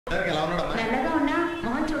నల్లగా ఉన్నా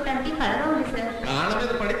మొహం చూడటానికి కలగా ఉంది సార్. కాళ్ళ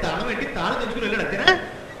మీద పడి తాళం పెట్టి తాళం తెచ్చుకుని వెళ్ళాడు అంతేనా?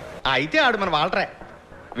 అయితే ఆడు మన వాళ్ళరే.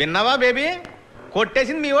 విన్నావా బేబీ,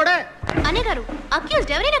 కొట్టేసింది మీ వాడే. అనే గారు,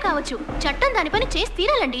 అక్యూజ్డ్ ఎవరైనా కావచ్చు, చట్టం దాని పని చేసి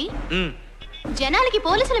తీరాలండి. జనాలకి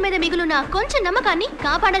పోలీసుల మీద మిగులున్న కొంచెం నమ్మకాన్ని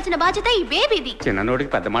కాపాడాల్సిన బాధ్యత ఈ బేబీది.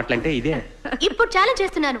 చిన్నోడికి పెద్ద మాటలంటే ఇదే. ఇప్పుడు ఛాలెంజ్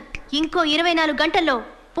చేస్తున్నాను, ఇంకో 24 గంటల్లో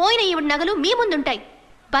పోయిన ఈవిడ నగలు మీ ముందుంటాయి.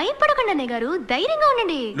 భయపడకండి అన్నయ్య గారు, ధైర్యంగా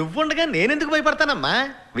ఉండండి. నువ్వుండగా నేనెందుకు భయపడతానమ్మా,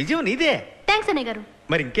 విజయం నీదే. థ్యాంక్స్ అన్నయ్య గారు.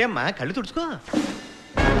 మరి ఇంకేమ్మా, కళ్ళు తుడుచుకో.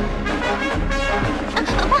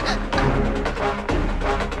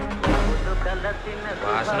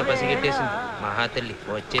 వాసన పసిగెట్టేసింది, మహాతల్లి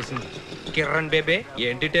వచ్చేసింది. కిరణ్ బేబే,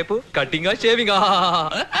 ఏంటి టేపు, కటింగా షేవింగా?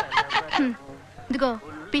 ఇదిగో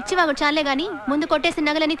పిచ్చివాగుడు చాలే గాని ముందు కొట్టేసిన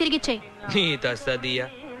నగలని తిరిగిచ్చాయి. నీ తస్తదియా,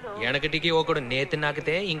 వెనకటికి ఒకడు నేతి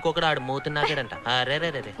నాకితే ఇంకొకడు ఆడు మూతి నాకాడంట. అరే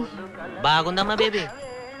బాగుందమ్మా బేబీ,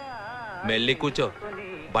 మెల్లి కూర్చో.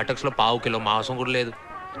 బటక్స్ లో ½ కిలో మాంసం కూడా లేదు.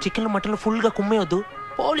 చికెన్ మటన్ ఫుల్ గా కుమ్మేయొద్దు,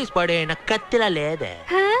 పోలీస్ పడేనా కత్తిలా లేదే.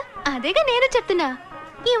 అదేగా నేను చెప్తున్నా,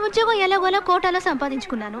 ఈ ఉద్యోగం ఎలాగోలా కోటాలో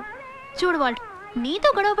సంపాదించుకున్నాను. చూడు వాళ్ళు, నీతో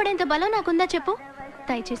గొడవ పడేంత బలం నాకుందా చెప్పు?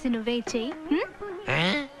 దయచేసి నువ్వే ఇచ్చేయి.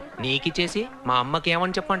 నీకిచ్చేసి మా అమ్మకి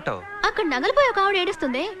ఏమని చెప్పంటావు? అక్కడ నగలిపోయి ఒక ఆవిడ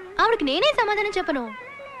ఏడుస్తుంది, ఆవిడకి నేనే సమాధానం చెప్పను.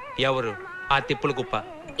 ఎవరు ఆ తిప్పుల కుప్ప?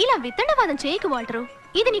 ఇలా వితండవాదం చేయకు వాల్టరు,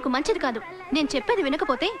 ఇది నీకు మంచిది కాదు. నేను చెప్పేది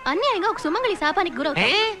వినకపోతే అన్యాయంగా ఒక సుమంగళి శాపానికి గురవుతా.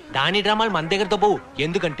 దాని డ్రామాలు మన దగ్గరతో పోవు,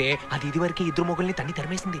 ఎందుకంటే అది ఇదివరకు ఇద్దరు మొగుల్ని తన్ని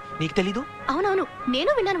తరిమేసింది, నీకు తెలీదు? అవునవును,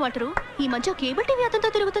 నేను విన్నాను వాల్టరు, ఈ మధ్య కేబుల్ టీవీ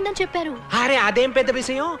అతనితో తిరుగుతుందని చెప్పారు. అరే అదేం పెద్ద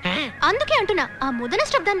విషయం. అందుకే అంటున్నా, ఆ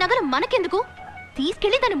ముదనష్టం దాని నగలు మనకెందుకు,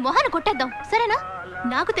 తీసుకెళ్లి దాని మొహాన కొట్టేద్దాం, సరేనా?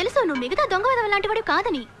 నాకు తెలుసు నువ్వు మిగతా దొంగ విధవ లాంటి వాడు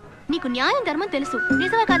కాదని. నీకు న్యాయం ధర్మం తెలుసు,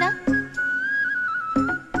 నిజమా కాదా?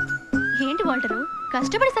 ఏంటి వాల్టరు,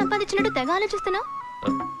 కష్టపడి సంపాదించినట్టు తెగ ఆలోచిస్తున్నావు?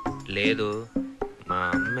 లేదు, మా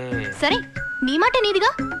అమ్మే. సరే, నీ మాట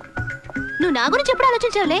నీదిగా, నువ్వు నా గురించి ఎప్పుడు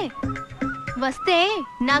ఆలోచించావులే. వస్తే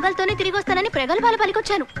నాగలతోనే తిరిగి వస్తానని ప్రగల్భాలు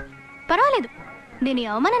పలికొచ్చాను. పర్వాలేదు, నేను ఈ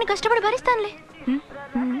అవమానాన్ని కష్టపడి భరిస్తానులే.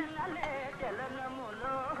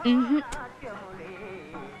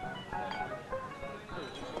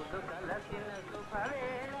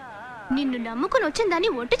 నిన్ను నమ్ముకుని వచ్చిన దాన్ని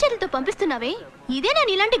ఒంటి చేతులతో పంపిస్తున్నావే, ఇదే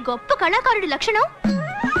నేను ఇలాంటి గొప్ప కళాకారుడి లక్షణం.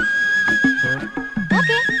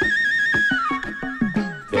 ఓకే,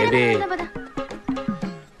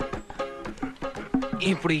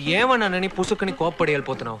 ఇప్పుడు ఏమన్నానని పుసుకుని కోప్పడి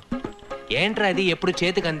వెళ్ళిపోతున్నావు? ఏంట్రా అది, ఎప్పుడు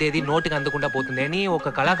చేతికి అందేది నోటికి అందకుండా పోతుంది అని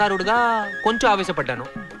ఒక కళాకారుడిగా కొంచెం ఆవేశపడ్డాను.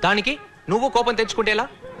 దానికి నువ్వు కోపం తెచ్చుకుంటేలా?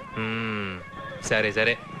 సరే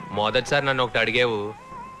సరే, మొదటిసారి నన్ను ఒకటి అడిగేవు,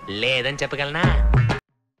 లేదని చెప్పగలనా?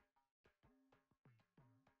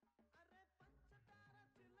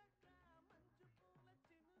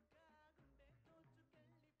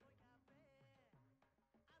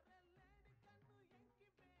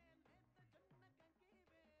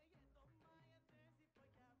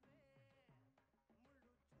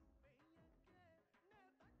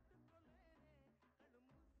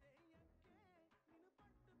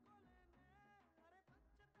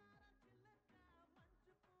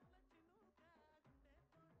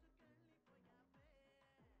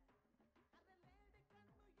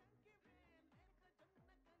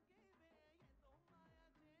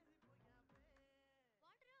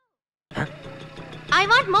 I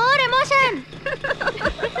want more emotion.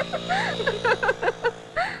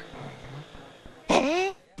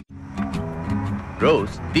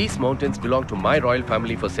 Rose, these mountains belong to my royal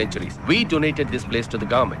family for centuries. We donated this place to the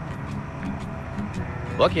government.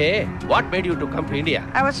 Okay, what made you to come to India?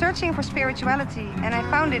 I was searching for spirituality and I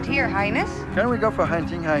found it here, Highness. Can we go for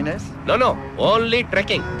hunting, Highness? No, only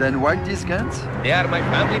trekking. Then why these guns? They are my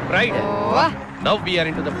family pride. Oh. Now we are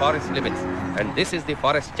into the forest limits and this is the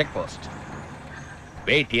forest checkpost.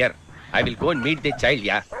 Wait here. I will go and meet the child,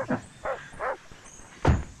 yeah.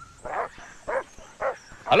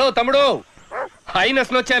 Hello, Tamudu. Highness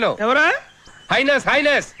nochano. Evara? Highness.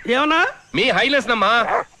 Evana? Me Highness namma.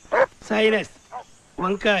 Highness.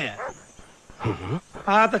 వంకాయ,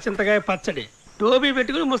 పాత చింతకాయ పచ్చడి, టోపీ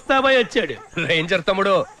పెట్టుకుని ముస్తాబాయ్ వచ్చాడు. Ranger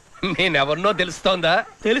తమ్ముడు, నేనెవరినో తెలుస్తోందా?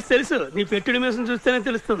 తెలుసు, నీ పెట్టుడి మీసం చూస్తేనే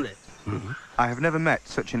తెలుస్తుంది. I have never met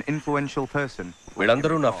such an influential person.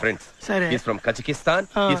 వీళ్ళందరూ నా ఫ్రెండ్స్. సరే. He's from Kazakhstan,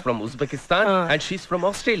 he's from Uzbekistan and she's from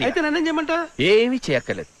Australia. అయితే నన్నేం చేయమంటా? ఏమీ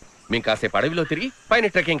చేయక్కర్లేదు. మేము కాసేపు అడవిలో తిరిగి పైన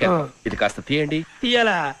ట్రెక్కింగ్ వెళ్తాం. ఇది కాస్త తీయండి.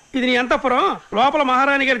 తీయాలా? ఇది నీ అంతఃపురం, లోపల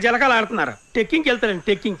మహారాణి గారు జలకాలు ఆడుతున్నారు. టెక్కింగ్కి వెళ్తారండి,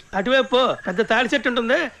 టెక్కింగ్. అటువైపు పెద్ద తాడి చెట్టు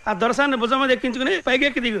ఉంటుంది, ఆ దొరసాన్ని భుజం మీద ఎక్కించుకుని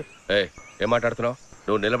పైకెక్కి దిగు. ఏం మాట్లాడుతున్నావు?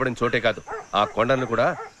 నువ్వు నిలబడిన చోటే కాదు, ఆ కొండను కూడా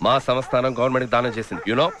మా సంస్థానం గవర్నమెంట్ దానం చేసింది.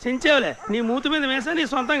 యునో చించేవలే, నీ మూతి మీద వేసా నీ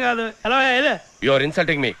సొంతం కాదు. ఎలా? You are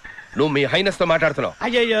insulting me. నువ్వు మీ హైనెస్ తో మాట్లాడుతున్నావు.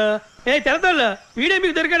 అయ్యయ్యో, ఏ తెరదోళ్ళు వీడే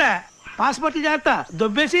మీకు దొరికాడా? పాస్పోర్ట్లు జాగ్రత్త,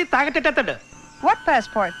 దొబ్బేసి తాగట్టేస్తాడు. What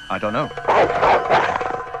passport? I don't know.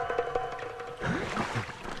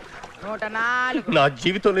 నా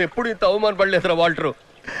జీవితంలో ఎప్పుడు ఇంత అవమాన పడలేదురా వాల్టరు.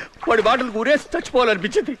 వాడి బాటలు ఊరేసి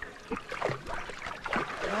చచ్చిపోవాలనిపించింది.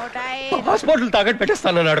 పాస్పోర్ట్లు తాగట్టు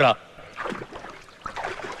పెట్టేస్తానన్నాడు రా.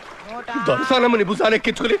 దొరసానమ్మని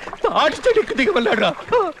భుజాలెక్కించుకుని తాటి చెట్టు దిగమన్నాడు రా.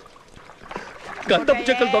 గంధపు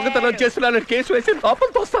చెక్కలు దొంగతనం చేస్తున్నానని కేసు వేసి లోపల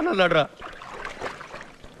తోస్తానన్నాడు రా.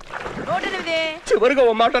 చివరిగా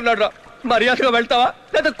ఓ మాట అన్నాడు రా, మర్యాదగా వెళ్తావా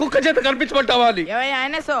లేదా కుక్క చేత కనిపించమంటావా అని.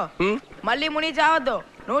 మళ్ళీ ముని చావద్దు.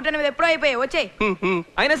 108 ఎప్పుడో అయిపోయి వచ్చాయి.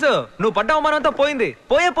 అయినసు నువ్వు పడ్డ అవమానంతో పోయింది,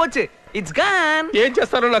 పోయే ఇట్స్ గాన్. ఏం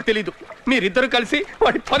చేస్తారో నాకు తెలీదు. మీరిద్దరు కలిసి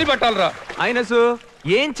వాడి పని పట్టాలరా. అయినసు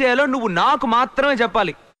ఏం చేయాలో నువ్వు నాకు మాత్రమే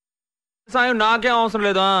చెప్పాలి. సాయం నాకేం అవసరం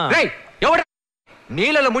లేదు.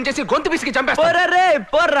 నీళ్ళలో ముంచేసి గొంతు పిసికి చంపేస్తారే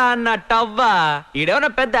పోర్రా అన్నట్టవ్వా. ఈడేమన్నా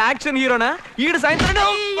పెద్ద యాక్షన్ హీరోనా? ఈడు సాయంత్రం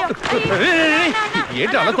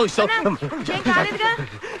ఏంటి అలతో ఇస్తావు?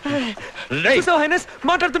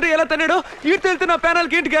 మాట్లాడుతుంటే ఎలా తన్నాడో ఈడు తెలితే నా ప్యానల్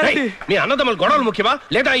కి ఏంటి గ్యారెంటీ? మీ అన్నదమ్ముల గొడవలు ముఖ్యమా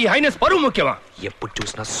లేదా ఈ హైనెస్ పరువు ముఖ్యమా? ఎప్పుడు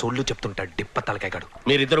చూసినా సొల్లు చెప్తుంటాడు డిప్ప తలకాయగాడు.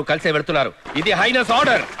 మీరిద్దరు కలిసే వెళ్తున్నారు. ఇది హైనెస్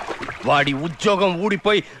ఆర్డర్. వాడి ఉద్యోగం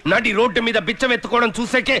ఊడిపోయి నడి రోడ్డు మీద బిచ్చం ఎత్తుకోవడం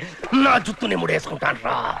చూసేకే నా జుత్తుని ముడేసుకుంటాను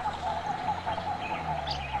రా.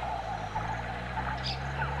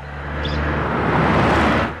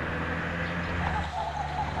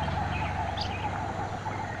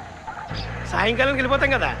 సాయంకాలం వెళ్ళిపోతాం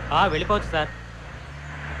కదా. వెళ్ళిపోవచ్చు సార్.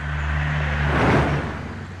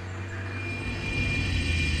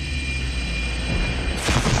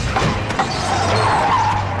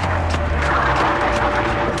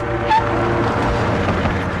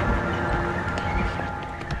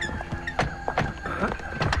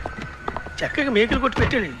 చక్కగా మేకలు కొట్టి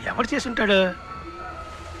పెట్టాడు. ఎవరు చేసి ఉంటాడు?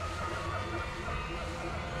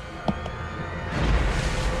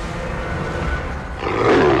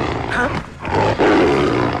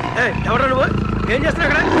 ఎవరు నువ్వు? ఏం చేస్తున్నావు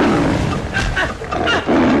అక్కడ?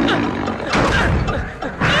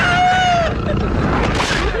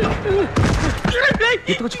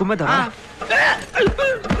 ఎత్తుకొచ్చి కుమ్మేదా?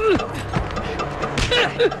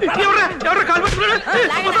 ఎవరు కాలు పట్టుకున్నాడు?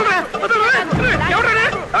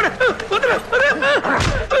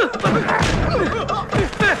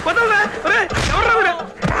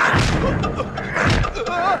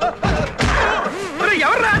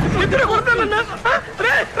 ఎవర్రా ఇద్దరు కొడతానన్నా?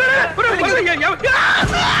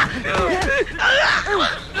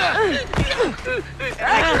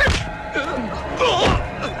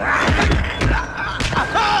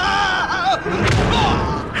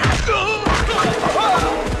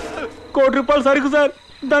 ₹1 సరుకు సార్,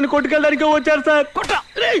 దాన్ని కొట్టుకెళ్ళడానికి వచ్చారు సార్.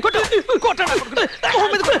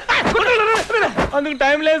 అందుకు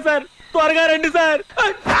టైం లేదు సార్, త్వరగా రండి సార్.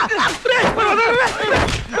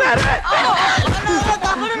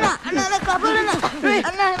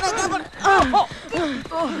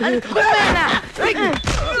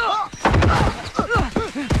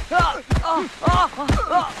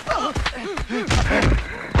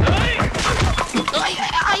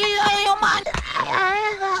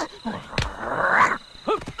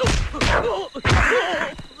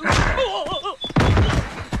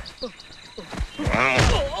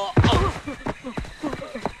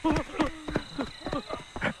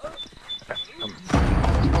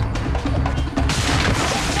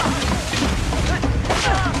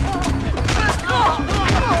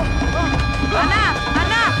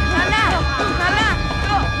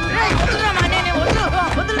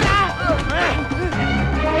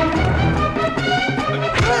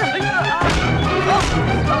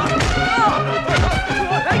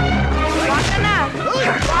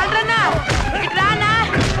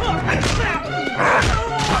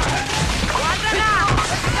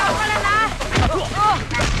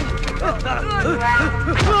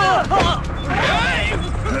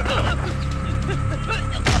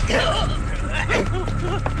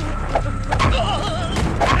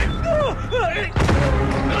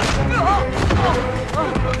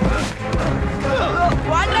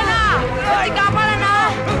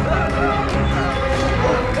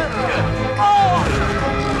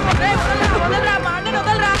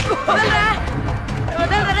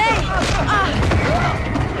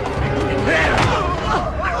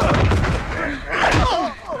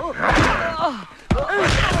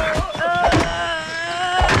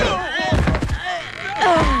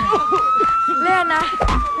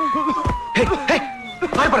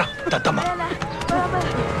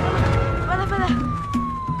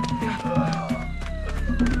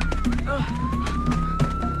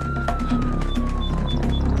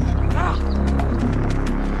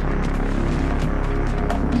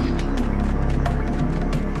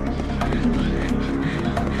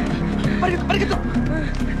 పరిగెత్తు.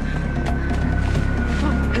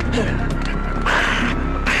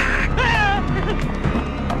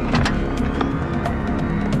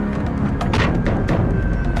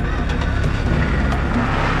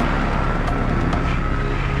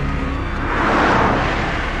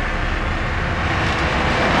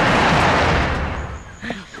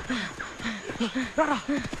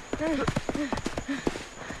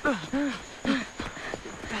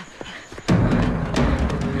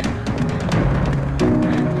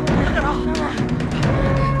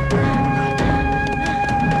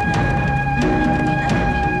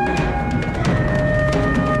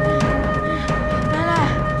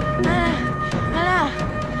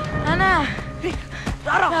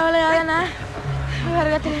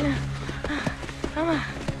 Anak,